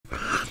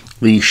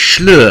The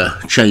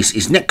Shloer Chase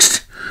is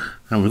next,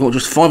 and we've got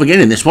just 5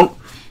 again in this one.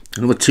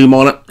 Another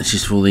 2-miler. This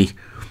is for the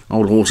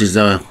old horses,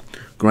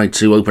 Grade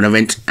 2 Open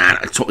event. And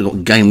at the top we've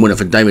got game winner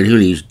for David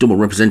Hooley, who's double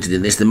represented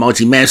in this. The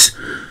Mighty Mouse,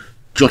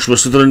 Joshua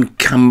Sutherland,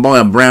 Come By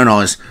a Brown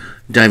Eyes.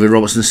 David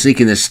Robertson,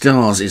 Seeking the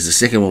Stars is the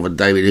second one for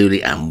David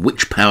Hooley, and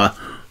Witch Power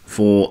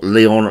for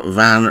Leon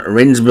van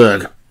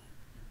Rensburg.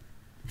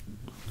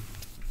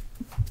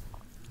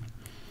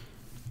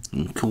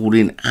 And called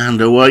in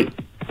and away.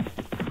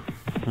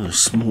 A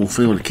small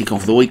field to kick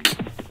off the week.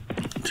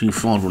 2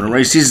 5-runner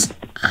races,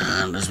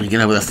 and as we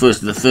get over the first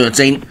of the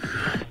 13,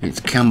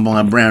 it's Come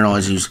By Brown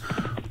Eyes who's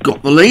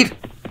got the lead.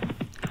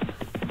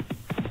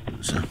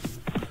 So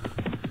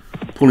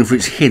pulling for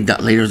its head,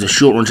 that leader, is a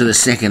short run to the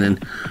second,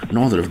 and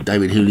neither of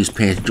David Hooley's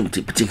pairs jumped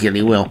it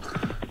particularly well.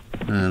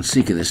 And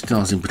Seeking the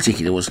Stars in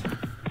particular was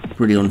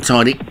pretty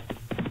untidy.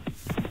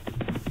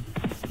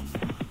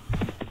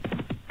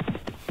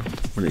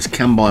 But it's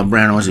Come By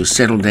Brown Eyes who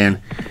settled down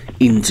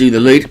into the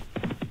lead.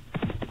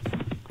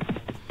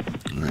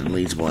 And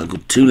leads by a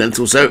good 2 lengths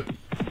or so.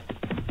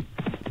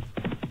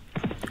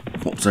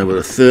 Pops over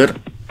the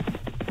third.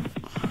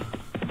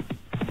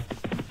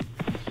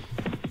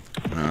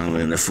 And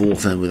we're in the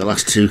fourth, and with the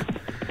last 2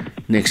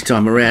 next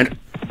time around.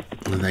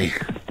 And they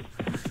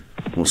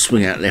will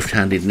swing out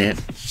left-handed now,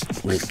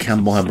 with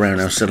Come By Brown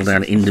Eyes settled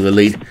down into the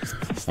lead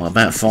by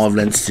about 5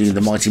 lengths to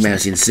the Mighty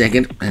Mouse in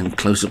second, and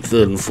close up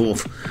third and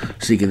fourth,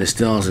 Seeking the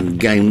Stars and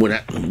game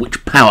winner,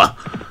 Witch Power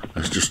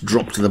has just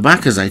dropped to the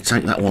back as they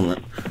take that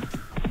one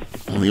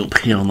on the up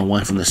here on the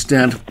way from the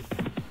stand.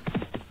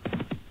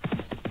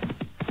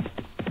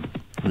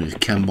 With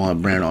Come By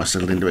Brown Eyes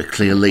settled into a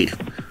clear lead.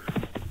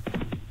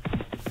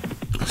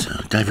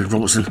 So David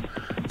Robertson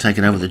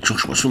taking over the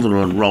Joshua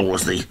Sutherland role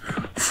as the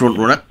front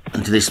runner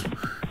into this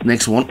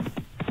next one.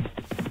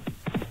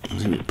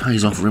 It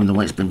pays off for him the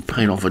way it's been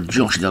paid off for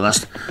Josh in the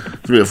last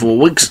 3 or 4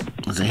 weeks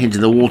as they head to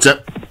the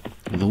water.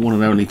 The one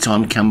and only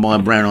time Come By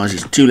Brown Eyes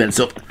is 2 lengths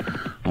up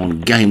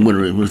on game winner,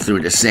 who moved through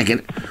into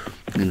second.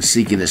 And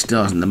Seeking the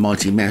Stars and the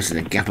Mighty Mouse in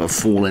a gap of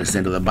 4 lengths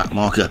down to the back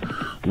marker,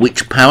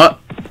 Witch Power.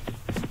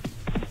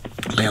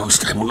 Leon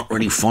Stable not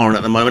really firing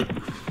at the moment,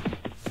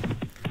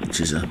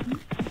 which is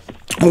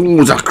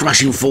always a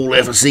crashing fall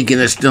there for Seeking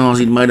the Stars.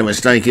 He'd made a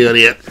mistake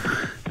earlier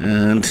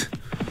and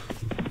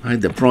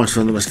paid the price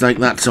for the mistake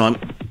that time.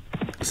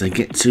 As they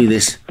get to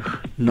this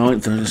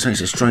 9th, and as I say,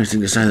 it's a strange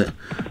thing to say that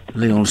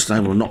Leon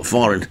Stable not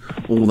firing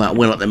all that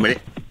well at the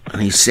minute,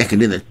 and he's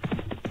second in the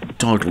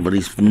title, but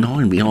he's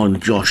 9 behind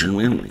Josh, and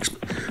we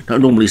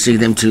don't normally see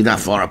them 2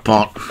 that far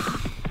apart.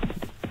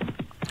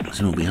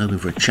 So we'll be hoping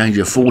for a change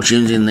of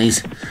fortunes in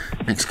these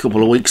next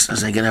couple of weeks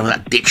as they get over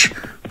that ditch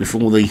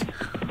before the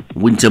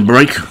winter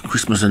break,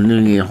 Christmas and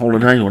New Year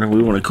holiday, whatever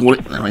we want to call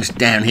it. Now it's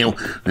downhill.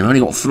 They've only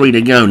got 3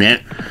 to go now,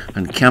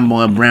 and Come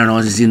By Brown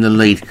Eyes is in the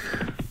lead,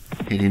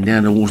 heading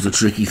down towards the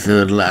tricky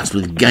third last,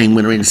 with game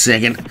winner in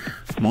second,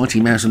 Mighty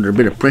Mouse under a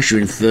bit of pressure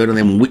in third, and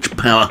then Witch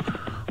Power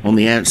on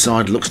the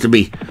outside looks to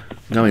be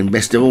going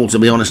best of all, to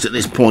be honest, at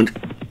this point,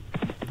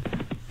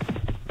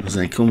 as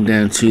they come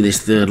down to this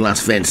third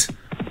last fence.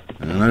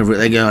 And over it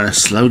they go, and a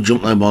slow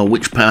jump though by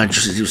Witch Power,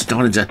 just as he was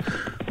starting to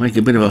make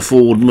a bit of a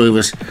forward move,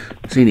 as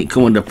seen it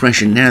come under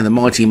pressure. Now the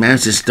Mighty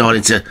Mouse has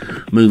started to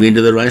move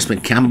into the race,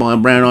 but Come By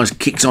Brown Eyes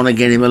kicks on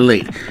again in the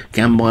lead.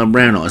 Come By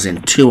Brown Eyes,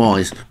 and 2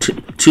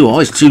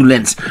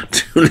 lengths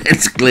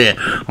clear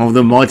of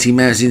the Mighty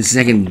Mouse in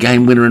second.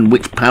 Game winner and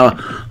Witch Power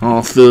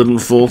are third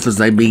and fourth as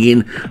they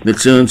begin the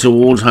turn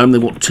towards home.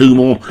 They've got 2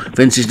 more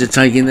fences to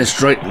take in the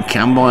straight, and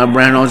Come By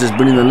Brown Eyes has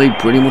been in the lead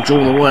pretty much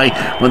all the way,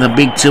 with a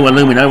big 2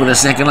 looming over the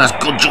second last.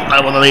 Good jump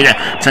over the leader,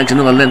 takes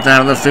another length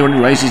out of the field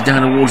and races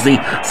down towards the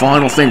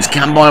final fence.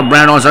 Come By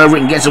Brown Eyes over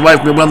it and gets away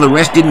from it. Well, the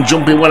rest didn't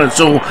jump in well at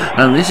all,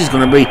 and this is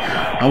going to be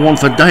a one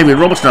for David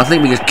Robertson, I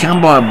think, because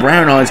Come By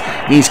Brown Eyes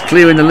is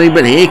clearing the lead,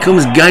 but here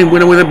comes game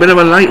winner with a bit of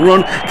a late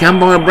run. Come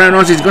By Brown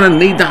Eyes is going to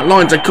need that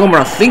line to come,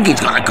 but I think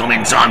it's going to come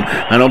in time,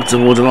 and up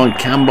towards the line.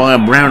 Come By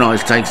Brown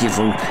Eyes takes it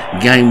from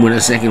game winner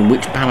second,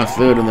 Witch Power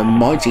third, and the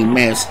Mighty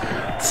Mouse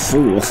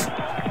fourth.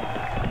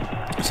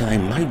 So they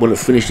may well have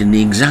finished in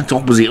the exact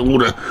opposite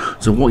order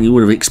to what you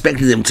would have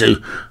expected them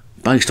to,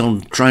 based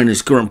on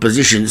trainers' current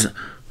positions.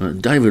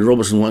 David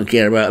Robertson won't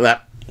care about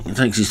that. He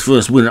takes his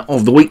first winner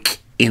of the week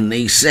in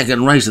the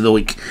second race of the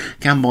week.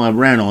 Come By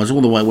Brown Eyes,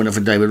 all the way winner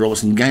for David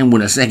Robertson. Game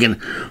winner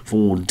second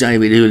for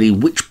David Hooley.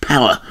 Witch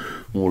Power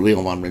or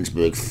Leon van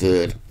Rensburg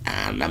third.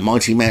 And the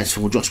Mighty Mouse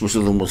for Joshua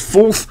Sutherland was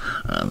fourth.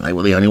 And they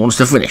were the only ones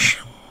to finish.